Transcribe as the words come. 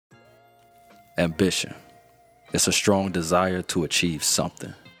Ambition. It's a strong desire to achieve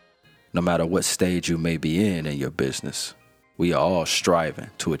something. No matter what stage you may be in your business, we are all striving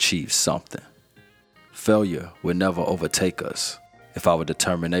to achieve something. Failure will never overtake us if our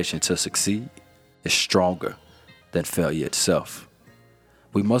determination to succeed is stronger than failure itself.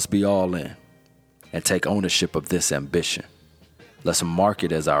 We must be all in and take ownership of this ambition. Let's mark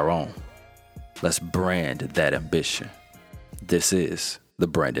it as our own. Let's brand that ambition. This is the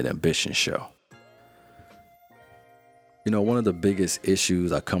Branded Ambition Show. You know, one of the biggest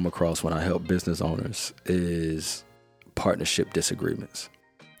issues I come across when I help business owners is partnership disagreements.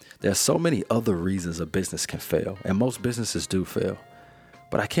 There are so many other reasons a business can fail, and most businesses do fail.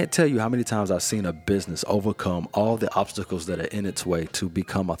 But I can't tell you how many times I've seen a business overcome all the obstacles that are in its way to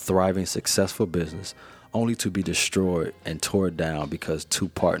become a thriving, successful business, only to be destroyed and torn down because two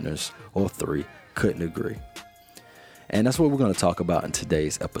partners or three couldn't agree. And that's what we're going to talk about in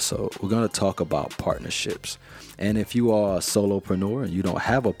today's episode. We're going to talk about partnerships. And if you are a solopreneur and you don't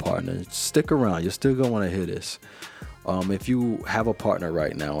have a partner, stick around. You're still going to want to hear this. If you have a partner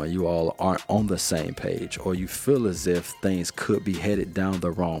right now and you all aren't on the same page, or you feel as if things could be headed down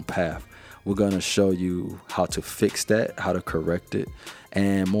the wrong path, we're going to show you how to fix that, how to correct it,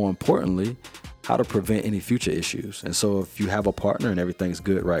 and more importantly, how to prevent any future issues. And so if you have a partner and everything's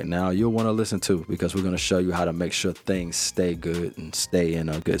good right now, you'll want to listen too, because we're going to show you how to make sure things stay good and stay in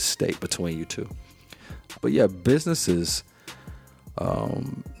a good state between you two. But yeah, businesses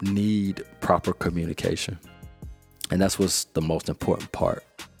need proper communication. And that's what's the most important part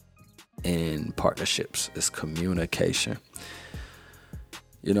in partnerships is communication.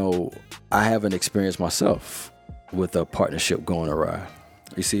 You know, I haven't experienced myself with a partnership going awry.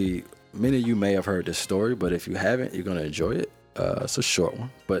 You see, many of you may have heard this story, but if you haven't, you're going to enjoy it. It's a short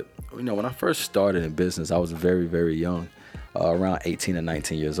one. But, you know, when I first started in business, I was very, very young, around 18 and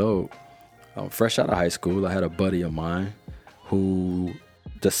 19 years old. Fresh out of high school, I had a buddy of mine who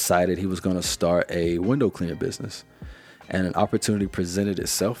decided he was going to start a window cleaning business. And an opportunity presented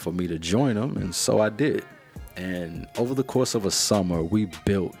itself for me to join him, and so I did. And over the course of a summer, we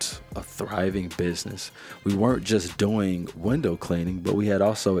built a thriving business. We weren't just doing window cleaning, but we had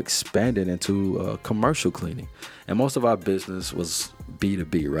also expanded into commercial cleaning. And most of our business was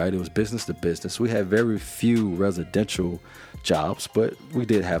B2B, right? It was business to business. We had very few residential jobs, but we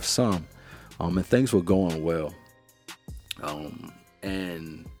did have some. And things were going well.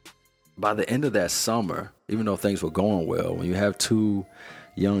 And by the end of that summer, even though things were going well, when you have two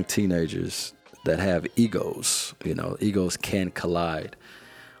young teenagers that have egos, you know, egos can collide.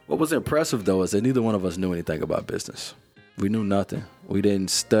 What was impressive, though, is that neither one of us knew anything about business. We knew nothing. We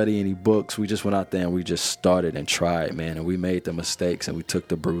didn't study any books. We just went out there and we just started and tried, man. And we made the mistakes and we took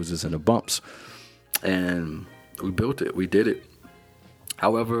the bruises and the bumps. And we built it. We did it.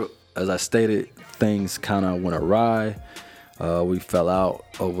 However, as I stated, things kind of went awry. We fell out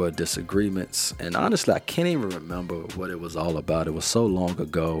over disagreements. And honestly, I can't even remember what it was all about. It was so long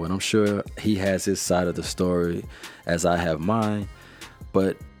ago. And I'm sure he has his side of the story as I have mine.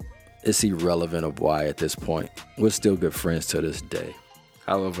 But it's irrelevant of why at this point. We're still good friends to this day.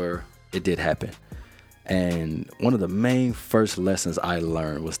 However, it did happen. And one of the main first lessons I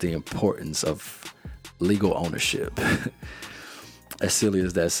learned was the importance of legal ownership. As silly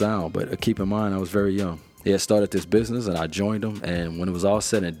as that sounds, but keep in mind, I was very young. He had started this business and I joined him. And when it was all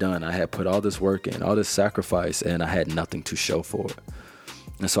said and done, I had put all this work in, all this sacrifice, and I had nothing to show for it.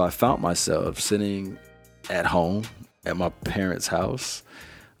 And so I found myself sitting at home at my parents' house,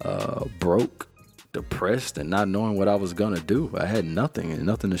 broke, depressed, and not knowing what I was going to do. I had nothing and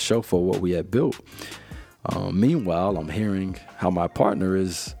nothing to show for what we had built. Meanwhile, I'm hearing how my partner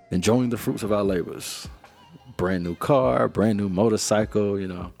is enjoying the fruits of our labors. Brand new car, brand new motorcycle, you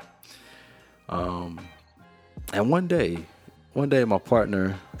know. And one day my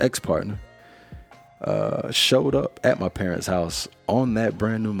ex-partner, showed up at my parents' house on that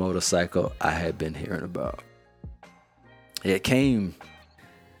brand new motorcycle I had been hearing about. It came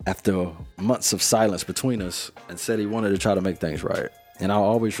after months of silence between us and said he wanted to try to make things right. And I'll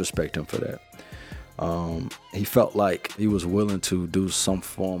always respect him for that. He felt like he was willing to do some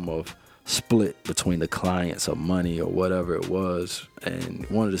form of split between the clients or money or whatever it was, and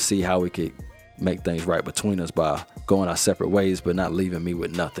wanted to see how we could make things right between us by going our separate ways, but not leaving me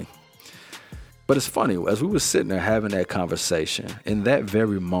with nothing. But it's funny, as we were sitting there having that conversation, in that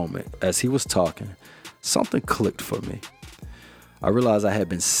very moment, as he was talking, something clicked for me. I realized I had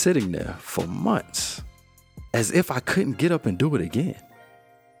been sitting there for months, as if I couldn't get up and do it again.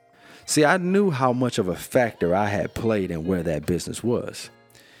 See, I knew how much of a factor I had played in where that business was.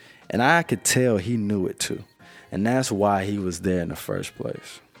 And I could tell he knew it too. And that's why he was there in the first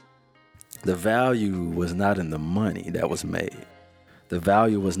place. The value was not in the money that was made. The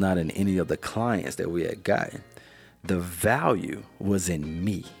value was not in any of the clients that we had gotten. The value was in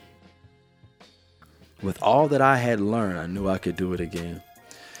me. With all that I had learned, I knew I could do it again.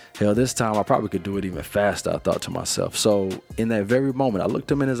 Hell, this time I probably could do it even faster, I thought to myself. So in that very moment, I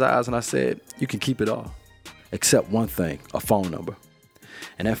looked him in his eyes and I said, you can keep it all, except one thing, a phone number.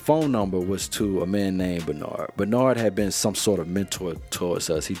 And that phone number was to a man named Bernard. Bernard had been some sort of mentor towards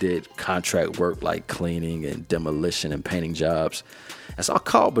us. He did contract work like cleaning and demolition and painting jobs. And so I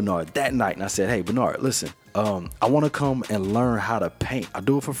called Bernard that night and I said, hey, Bernard, listen, I want to come and learn how to paint. I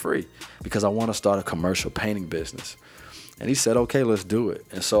do it for free because I want to start a commercial painting business. And he said, okay, let's do it.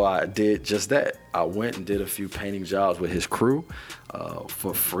 And so I did just that. I went and did a few painting jobs with his crew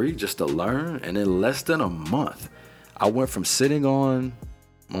for free just to learn. And in less than a month, I went from sitting on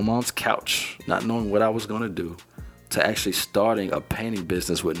my mom's couch, not knowing what I was going to do, to actually starting a painting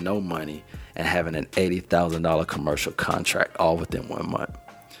business with no money and having an $80,000 commercial contract all within 1 month.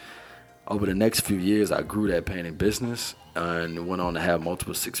 Over the next few years, I grew that painting business and went on to have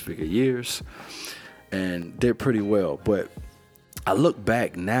multiple six-figure years and did pretty well. But I look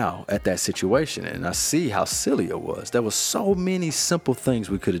back now at that situation and I see how silly it was. There were so many simple things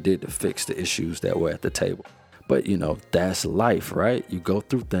we could have did to fix the issues that were at the table. But, that's life, right? You go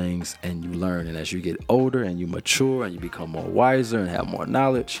through things and you learn. And as you get older and you mature and you become more wiser and have more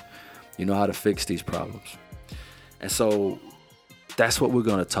knowledge, you know how to fix these problems. And so that's what we're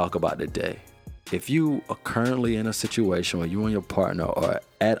going to talk about today. If you are currently in a situation where you and your partner are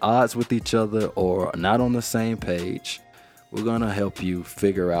at odds with each other or not on the same page, we're going to help you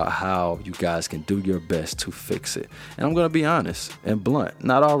figure out how you guys can do your best to fix it. And I'm going to be honest and blunt.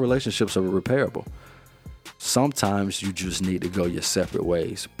 Not all relationships are repairable. Sometimes you just need to go your separate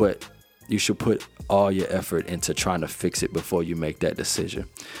ways, but you should put all your effort into trying to fix it before you make that decision.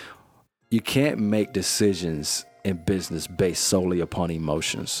 You can't make decisions in business based solely upon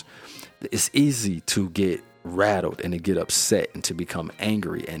emotions. It's easy to get rattled and to get upset and to become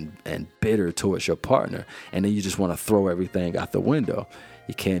angry and bitter towards your partner. And then you just want to throw everything out the window.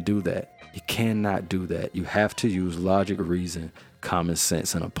 You can't do that. You cannot do that. You have to use logic, reason, common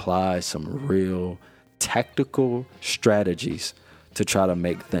sense, and apply some real tactical strategies to try to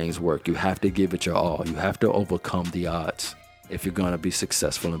make things work. You have to give it your all. You have to overcome the odds if you're going to be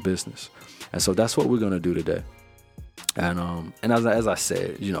successful in business. And so that's what we're going to do today. And as I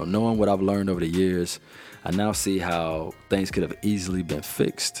said, knowing what I've learned over the years, I now see how things could have easily been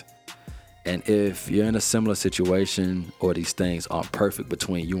fixed. And if you're in a similar situation or these things aren't perfect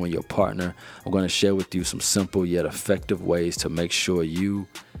between you and your partner, I'm going to share with you some simple yet effective ways to make sure you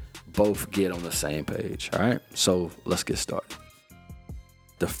both get on the same page. All right, so let's get started.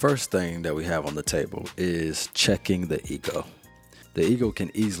 The first thing that we have on the table is checking the ego. The ego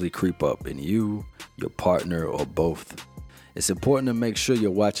can easily creep up in you, your partner, or both. It's important to make sure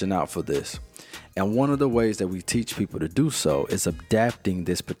you're watching out for this. And one of the ways that we teach people to do so is adapting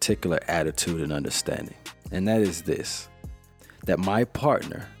this particular attitude and understanding. And that is this, that my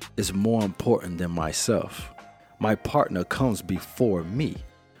partner is more important than myself. My partner comes before me.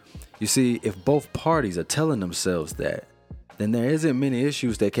 You see, if both parties are telling themselves that, then there isn't many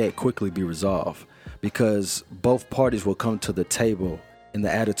issues that can't quickly be resolved because both parties will come to the table in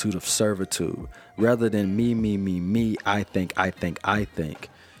the attitude of servitude rather than me, I think.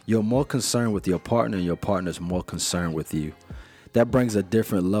 You're more concerned with your partner and your partner's more concerned with you. That brings a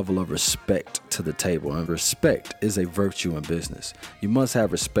different level of respect to the table, and respect is a virtue in business. You must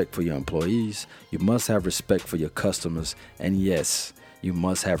have respect for your employees, you must have respect for your customers, and yes, you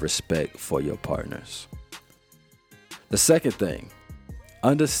must have respect for your partners. The second thing,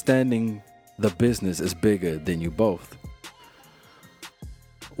 understanding the business is bigger than you both.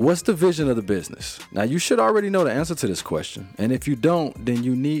 What's the vision of the business? Now, you should already know the answer to this question. And if you don't, then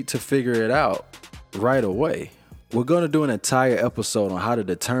you need to figure it out right away. We're going to do an entire episode on how to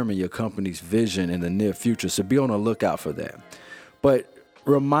determine your company's vision in the near future, so be on the lookout for that. But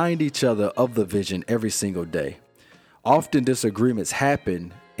remind each other of the vision every single day. Often disagreements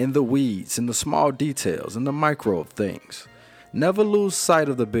happen in the weeds, in the small details, in the micro things. Never lose sight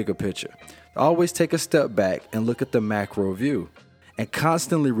of the bigger picture. Always take a step back and look at the macro view and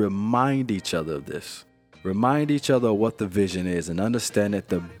constantly remind each other of this. Remind each other of what the vision is and understand that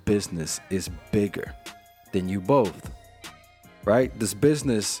the business is bigger than you both, right? This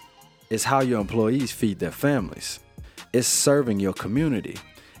business is how your employees feed their families. It's serving your community.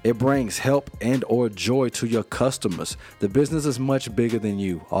 It brings help and or joy to your customers. The business is much bigger than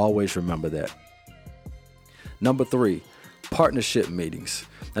you. Always remember that. Number 3, partnership meetings.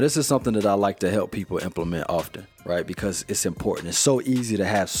 Now, this is something that I like to help people implement often, right? Because it's important. It's so easy to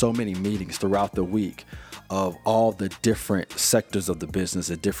have so many meetings throughout the week of all the different sectors of the business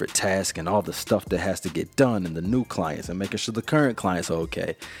and different tasks and all the stuff that has to get done, and the new clients and making sure the current clients are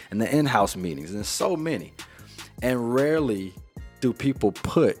okay, and the in-house meetings, and there's so many. And rarely do people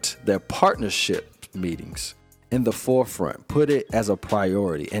put their partnership meetings in the forefront, put it as a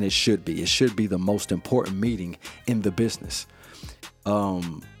priority, and it should be. It should be the most important meeting in the business.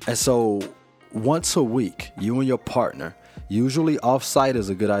 And so once a week, you and your partner, usually off-site is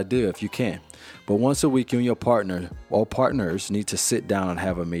a good idea if you can, but once a week, you and your partner or partners need to sit down and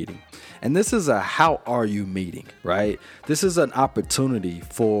have a meeting. And this is a how are you meeting, right? This is an opportunity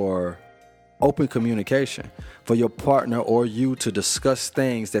for open communication for your partner or you to discuss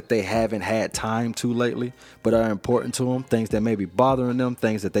things that they haven't had time to lately, but are important to them, things that may be bothering them,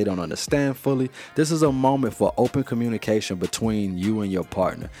 things that they don't understand fully. This is a moment for open communication between you and your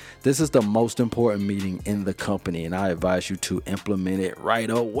partner. This is the most important meeting in the company, and I advise you to implement it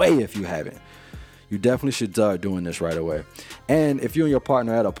right away if you haven't. You definitely should start doing this right away. And if you and your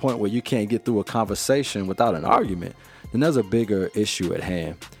partner are at a point where you can't get through a conversation without an argument, then there's a bigger issue at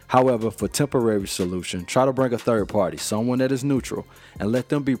hand. However, for temporary solution, try to bring a third party, someone that is neutral, and let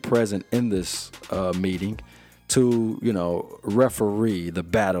them be present in this meeting to, referee the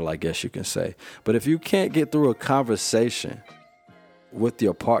battle, I guess you can say. But if you can't get through a conversation with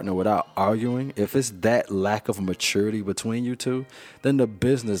your partner without arguing, if it's that lack of maturity between you two, then the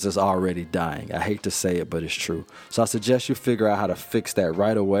business is already dying. I hate to say it, but it's true. So I suggest you figure out how to fix that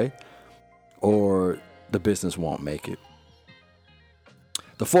right away, or the business won't make it.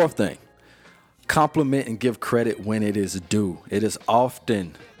 The fourth thing, compliment and give credit when it is due. It is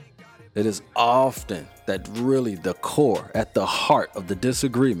often that really the core, at the heart of the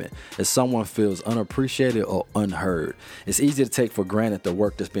disagreement, is someone feels unappreciated or unheard. It's easy to take for granted the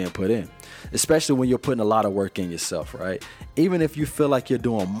work that's being put in, especially when you're putting a lot of work in yourself, right? Even if you feel like you're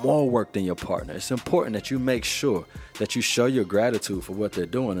doing more work than your partner, it's important that you make sure that you show your gratitude for what they're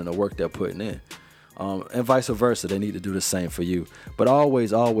doing and the work they're putting in. And vice versa, they need to do the same for you. But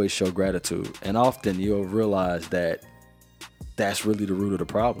always show gratitude. And often you'll realize that that's really the root of the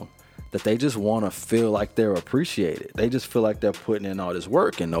problem. That they just want to feel like they're appreciated. They just feel like they're putting in all this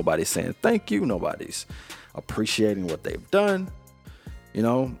work and nobody's saying thank you. Nobody's appreciating what they've done.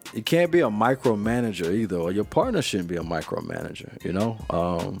 You can't be a micromanager either, or your partner shouldn't be a micromanager,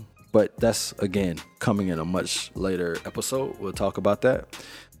 But that's, again, coming in a much later episode. We'll talk about that.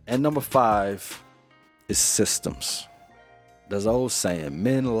 And number 5 is systems. There's an old saying,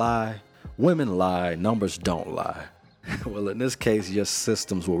 men lie, women lie, numbers don't lie. Well, in this case, your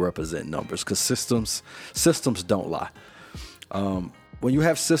systems will represent numbers, because systems don't lie. When you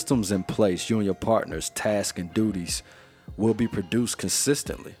have systems in place, you and your partner's tasks and duties will be produced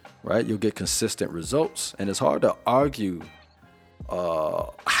consistently, right? You'll get consistent results, and it's hard to argue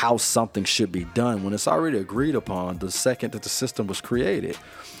how something should be done when it's already agreed upon the second that the system was created.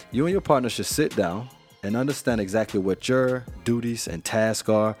 You and your partner should sit down and understand exactly what your duties and tasks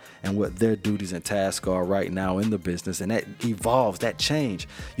are and what their duties and tasks are right now in the business. And that evolves, that change.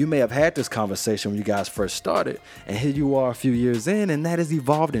 You may have had this conversation when you guys first started, and here you are a few years in, and that has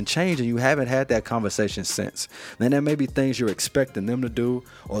evolved and changed, and you haven't had that conversation since. Then there may be things you're expecting them to do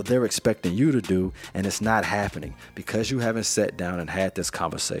or they're expecting you to do, and it's not happening because you haven't sat down and had this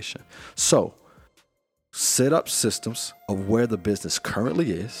conversation. So set up systems of where the business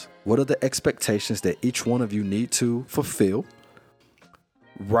currently is. What are the expectations that each one of you need to fulfill?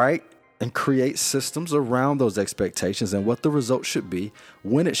 Write and create systems around those expectations and what the result should be,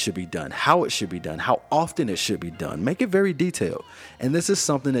 when it should be done, how it should be done, how often it should be done. Make it very detailed. And this is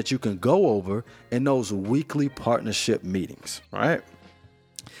something that you can go over in those weekly partnership meetings, right?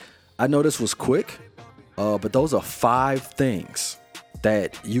 I know this was quick, but those are 5 things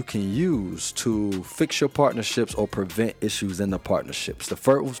that you can use to fix your partnerships or prevent issues in the partnerships. The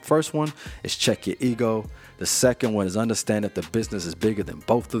first one is check your ego. The second one is understand that the business is bigger than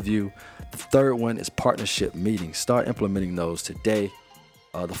both of you. The third one is partnership meetings. Start implementing those today.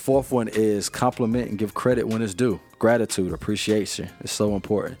 The fourth one is compliment and give credit when it's due. Gratitude, appreciation is so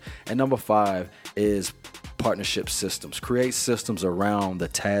important. And number 5 is partnership systems. Create systems around the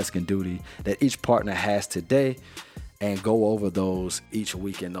task and duty that each partner has today, and go over those each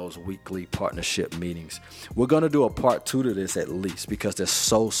week in those weekly partnership meetings. We're going to do a part 2 to this at least, because there's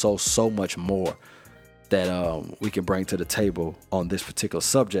so much more that we can bring to the table on this particular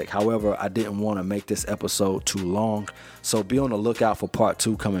subject. However, I didn't want to make this episode too long, so be on the lookout for part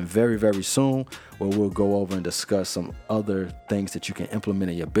 2 coming very, very soon, where we'll go over and discuss some other things that you can implement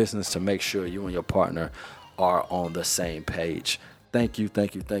in your business to make sure you and your partner are on the same page. thank you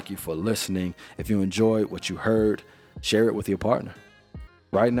for listening. If you enjoyed what you heard, share it with your partner.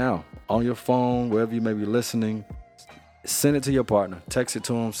 Right now, on your phone, wherever you may be listening, send it to your partner. Text it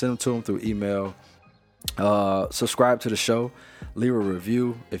to them, send it to them through email. Subscribe to the show. Leave a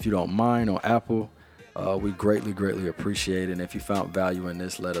review if you don't mind on Apple. We greatly appreciate it. And if you found value in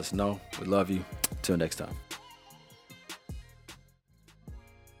this, let us know. We love you. Till next time.